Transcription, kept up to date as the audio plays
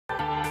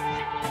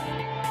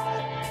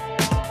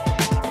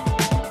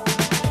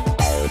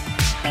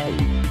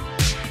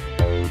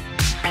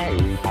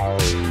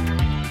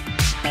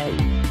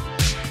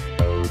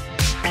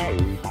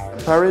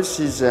Paris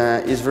is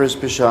very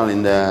special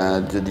in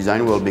the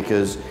design world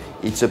because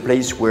it's a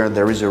place where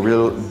there is a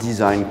real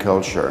design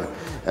culture.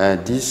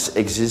 This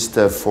exists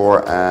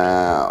for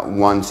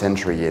 1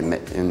 century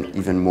and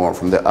even more,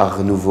 from the Art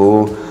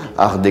Nouveau,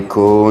 Art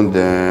Déco,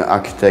 the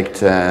architect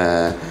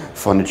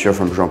furniture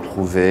from Jean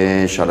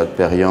Prouvé, Charlotte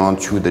Perriand,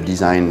 to the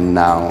design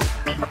now.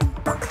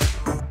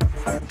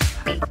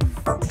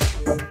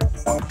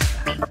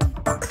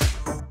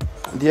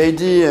 The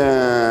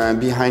idea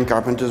behind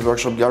Carpenter's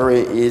Workshop Gallery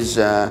is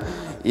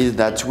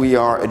that we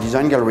are a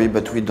design gallery,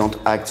 but we don't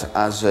act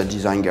as a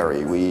design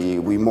gallery.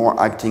 We're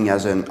more acting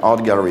as an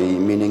art gallery,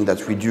 meaning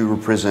that we do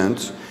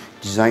represent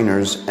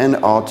designers and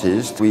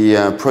artists. We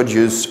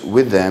produce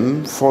with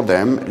them, for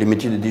them,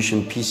 limited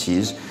edition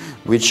pieces,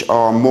 which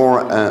are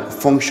more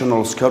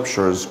functional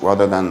sculptures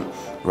rather than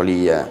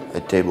really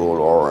a table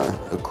or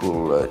a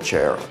cool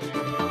chair.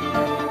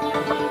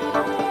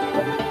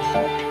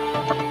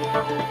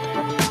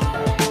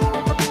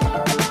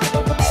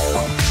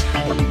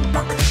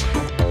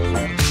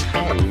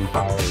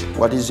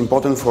 What is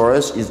important for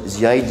us is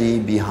the idea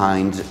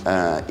behind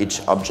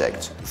each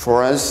object.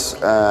 For us,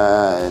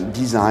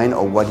 design,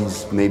 or what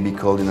is maybe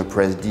called in the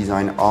press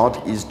design art,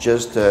 is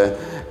just a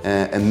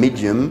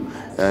medium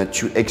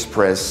to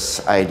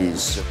express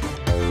ideas.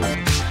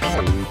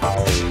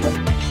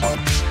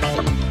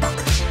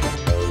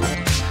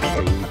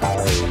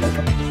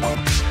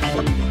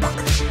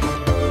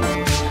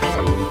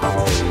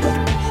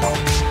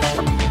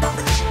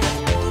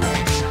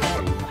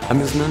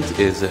 Amusement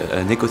is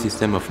an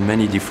ecosystem of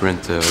many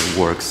different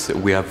works.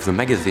 We have the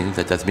magazine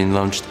that has been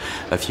launched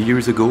a few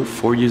years ago,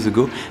 4 years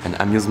ago, and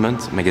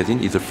Amusement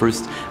magazine is the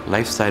first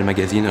lifestyle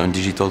magazine on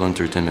digital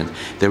entertainment.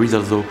 There is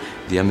also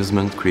the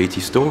Amusement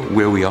Creative Store,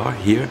 where we are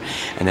here,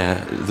 and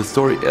the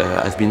store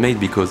has been made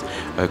because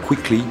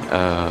quickly,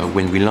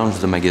 when we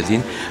launched the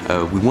magazine,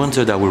 we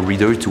wanted our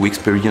reader to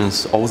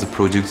experience all the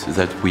products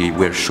that we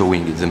were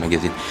showing in the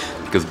magazine,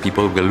 because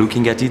people were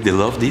looking at it, they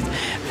loved it,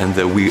 and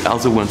we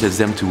also wanted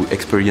them to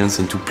experience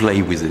and to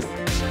play with it.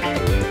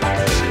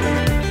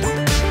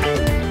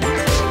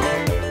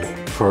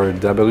 For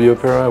W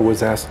Opera, I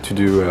was asked to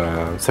do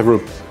several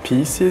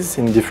pieces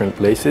in different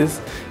places.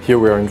 Here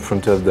we are in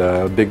front of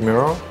the big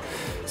mirror.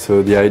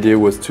 So the idea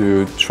was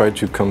to try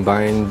to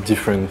combine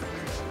different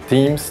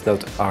themes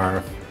that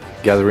are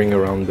gathering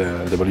around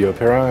the W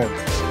Opera.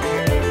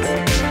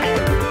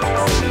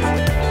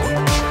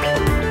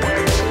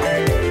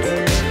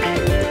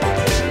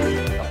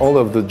 All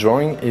of the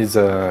drawing is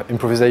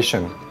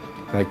improvisation.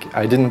 Like,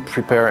 I didn't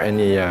prepare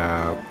any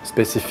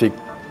specific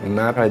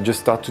map. I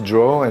just start to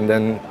draw, and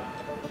then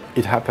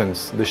it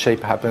happens. The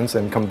shape happens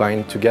and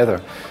combined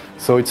together.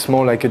 So it's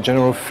more like a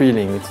general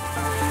feeling.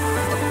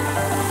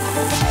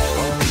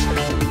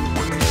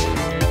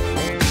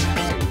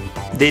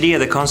 The idea,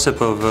 the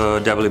concept of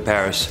W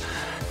Paris,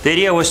 the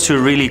idea was to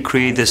really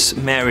create this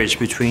marriage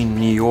between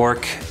New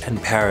York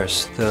and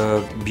Paris,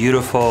 the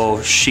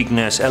beautiful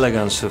chicness,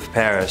 elegance of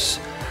Paris,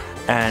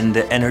 and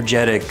the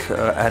energetic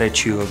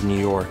attitude of New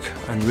York,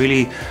 and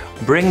really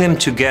bring them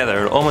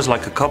together, almost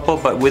like a couple,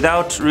 but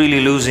without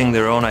really losing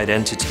their own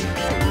identity.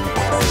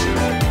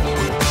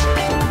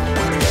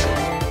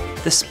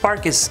 The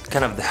spark is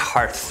kind of the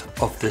heart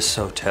of this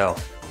hotel.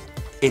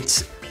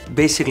 It's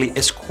basically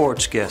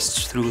escorts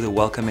guests through the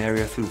welcome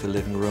area, through the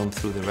living room,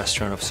 through the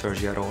restaurant of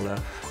Sergi Arola,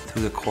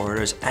 through the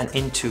corridors, and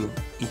into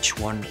each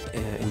one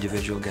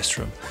individual guest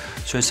room.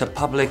 So it's a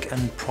public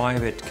and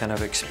private kind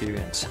of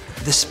experience.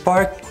 The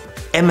spark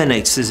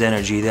emanates this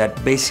energy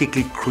that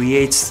basically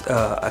creates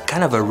a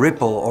kind of a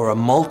ripple or a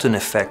molten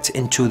effect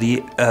into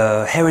the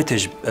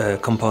heritage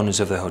components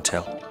of the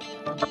hotel.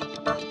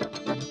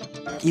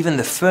 Even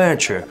the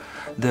furniture,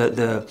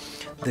 the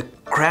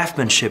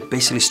craftsmanship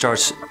basically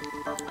starts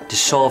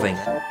dissolving.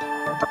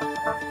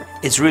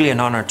 It's really an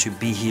honor to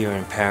be here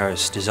in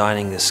Paris,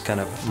 designing this kind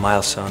of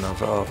milestone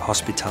of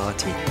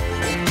hospitality.